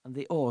and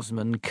the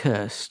oarsman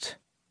cursed.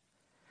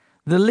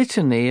 The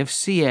litany of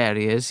sea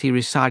areas he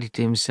recited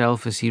to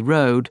himself as he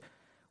rowed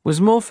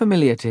was more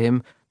familiar to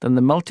him than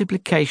the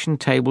multiplication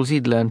tables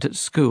he'd learnt at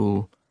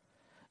school.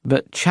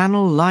 But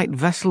Channel Light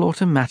Vessel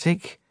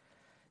Automatic,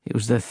 it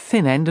was the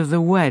thin end of the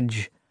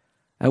wedge,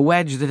 a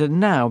wedge that had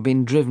now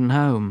been driven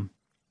home.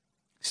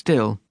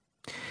 Still,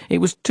 it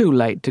was too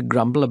late to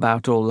grumble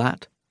about all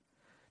that,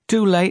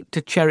 too late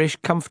to cherish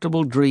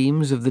comfortable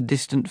dreams of the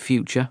distant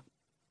future.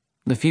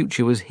 The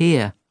future was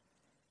here.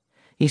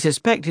 He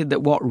suspected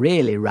that what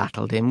really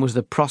rattled him was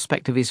the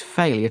prospect of his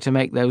failure to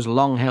make those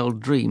long-held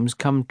dreams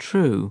come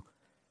true.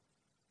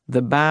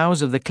 The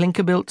bows of the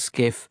clinker-built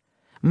skiff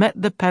met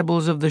the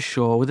pebbles of the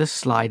shore with a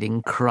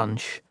sliding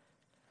crunch.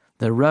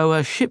 The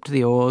rower shipped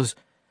the oars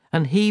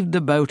and heaved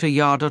the boat a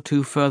yard or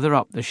two further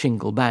up the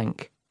shingle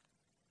bank.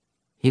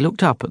 He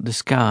looked up at the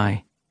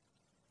sky,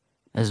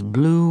 as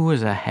blue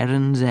as a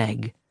heron's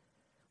egg,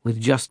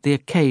 with just the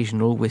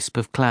occasional wisp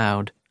of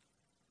cloud.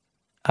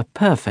 A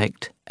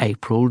perfect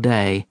April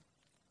day.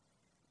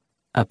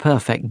 A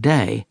perfect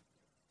day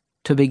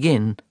to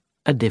begin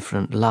a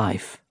different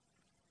life.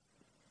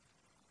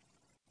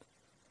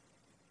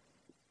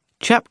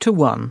 Chapter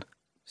 1.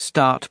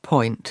 Start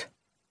Point.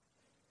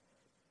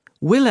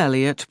 Will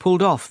Elliot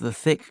pulled off the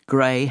thick,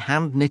 grey,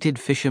 hand-knitted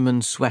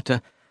fisherman's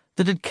sweater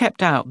that had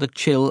kept out the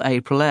chill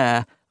April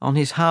air on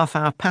his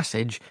half-hour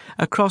passage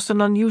across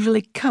an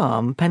unusually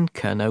calm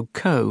Penkerno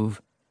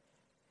cove.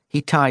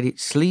 He tied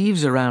its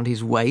sleeves around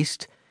his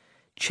waist,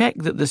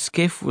 checked that the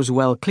skiff was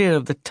well clear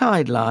of the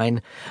tide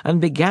line, and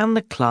began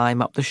the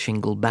climb up the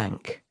shingle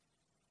bank.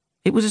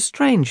 It was a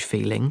strange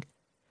feeling.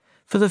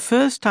 For the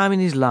first time in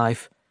his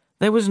life,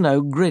 there was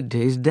no grid to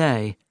his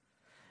day,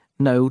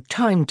 no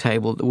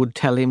timetable that would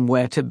tell him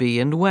where to be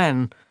and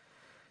when,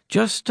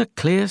 just a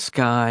clear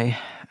sky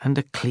and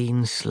a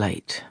clean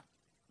slate.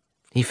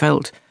 He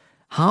felt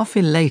half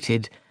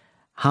elated,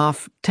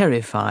 half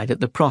terrified at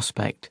the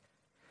prospect,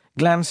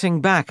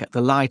 glancing back at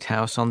the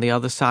lighthouse on the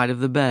other side of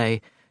the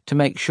bay to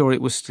make sure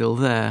it was still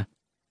there,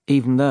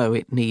 even though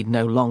it need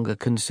no longer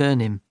concern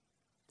him.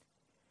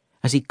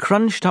 As he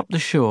crunched up the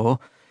shore,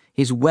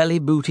 his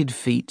welly-booted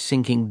feet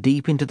sinking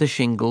deep into the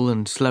shingle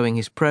and slowing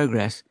his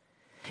progress,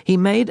 he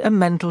made a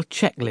mental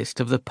checklist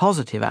of the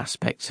positive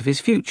aspects of his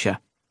future.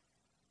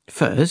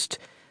 First,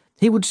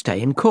 he would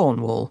stay in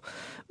Cornwall,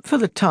 for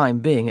the time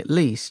being at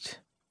least.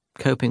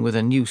 Coping with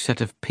a new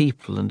set of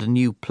people and a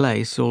new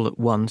place all at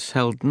once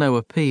held no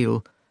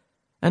appeal,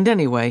 and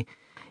anyway,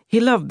 he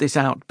loved this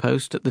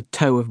outpost at the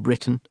toe of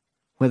Britain,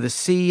 where the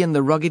sea and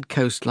the rugged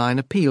coastline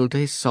appealed to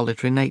his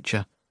solitary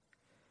nature.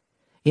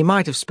 He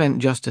might have spent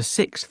just a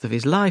sixth of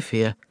his life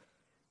here,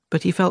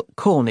 but he felt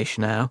Cornish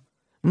now,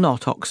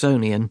 not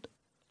Oxonian.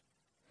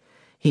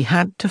 He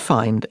had to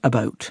find a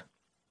boat.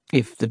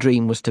 If the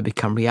dream was to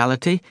become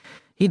reality,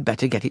 he'd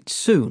better get it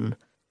soon.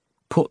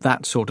 Put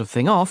that sort of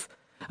thing off,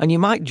 and you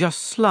might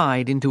just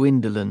slide into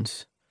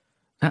indolence.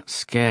 That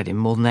scared him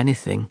more than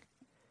anything.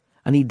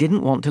 And he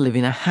didn't want to live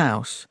in a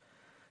house,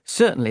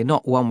 certainly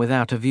not one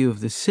without a view of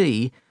the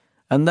sea,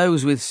 and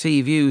those with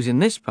sea views in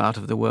this part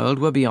of the world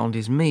were beyond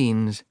his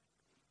means.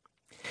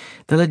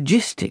 The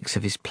logistics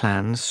of his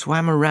plans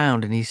swam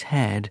around in his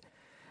head,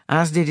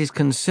 as did his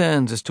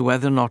concerns as to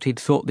whether or not he'd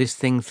thought this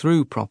thing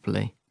through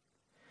properly.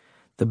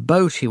 The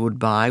boat he would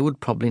buy would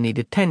probably need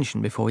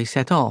attention before he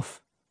set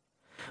off.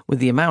 With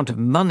the amount of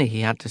money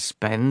he had to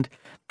spend,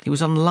 he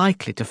was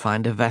unlikely to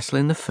find a vessel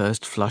in the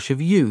first flush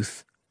of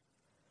youth.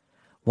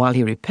 While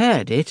he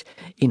repaired it,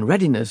 in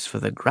readiness for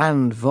the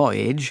grand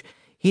voyage,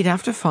 he'd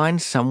have to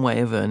find some way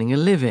of earning a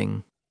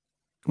living.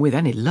 With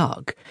any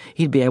luck,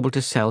 he'd be able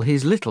to sell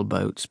his little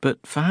boats,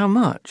 but for how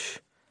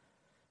much?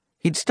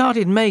 He'd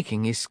started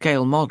making his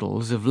scale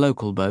models of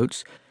local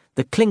boats,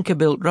 the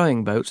clinker-built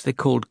rowing boats they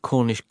called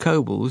Cornish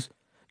cobles,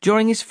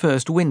 during his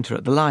first winter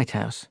at the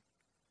Lighthouse.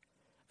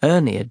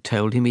 Ernie had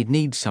told him he'd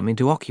need something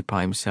to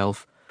occupy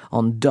himself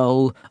on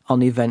dull,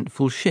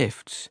 uneventful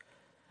shifts,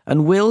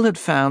 and Will had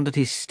found that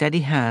his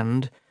steady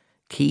hand,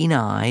 keen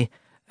eye,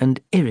 and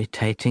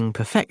irritating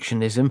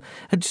perfectionism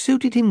had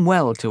suited him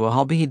well to a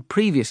hobby he'd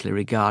previously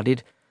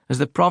regarded as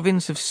the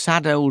province of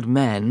sad old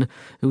men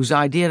whose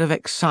idea of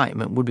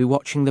excitement would be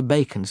watching the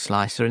bacon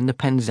slicer in the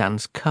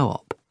Penzance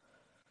Co-op.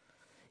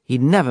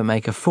 He'd never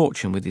make a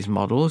fortune with his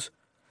models,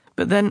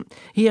 but then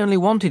he only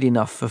wanted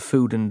enough for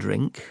food and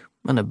drink,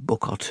 and a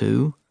book or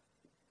two.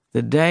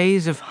 The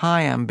days of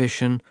high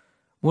ambition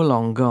were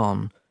long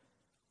gone,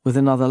 with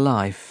another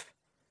life,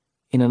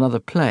 in another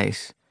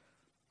place,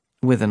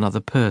 with another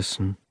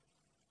person.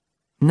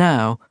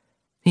 Now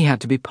he had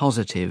to be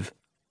positive.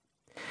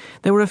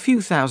 There were a few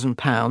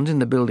 £1,000s in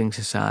the building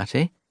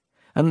society,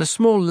 and the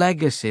small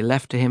legacy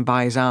left to him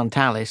by his Aunt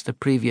Alice the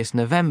previous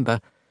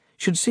November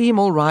should see him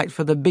all right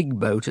for the big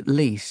boat at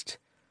least.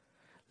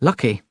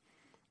 Lucky,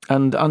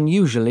 and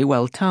unusually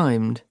well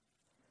timed.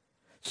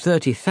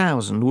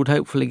 30,000 would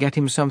hopefully get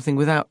him something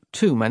without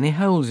too many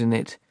holes in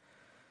it.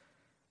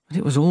 But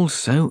it was all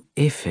so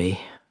iffy.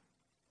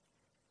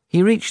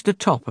 He reached the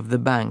top of the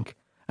bank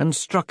and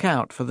struck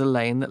out for the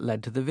lane that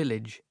led to the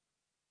village.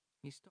 He stopped.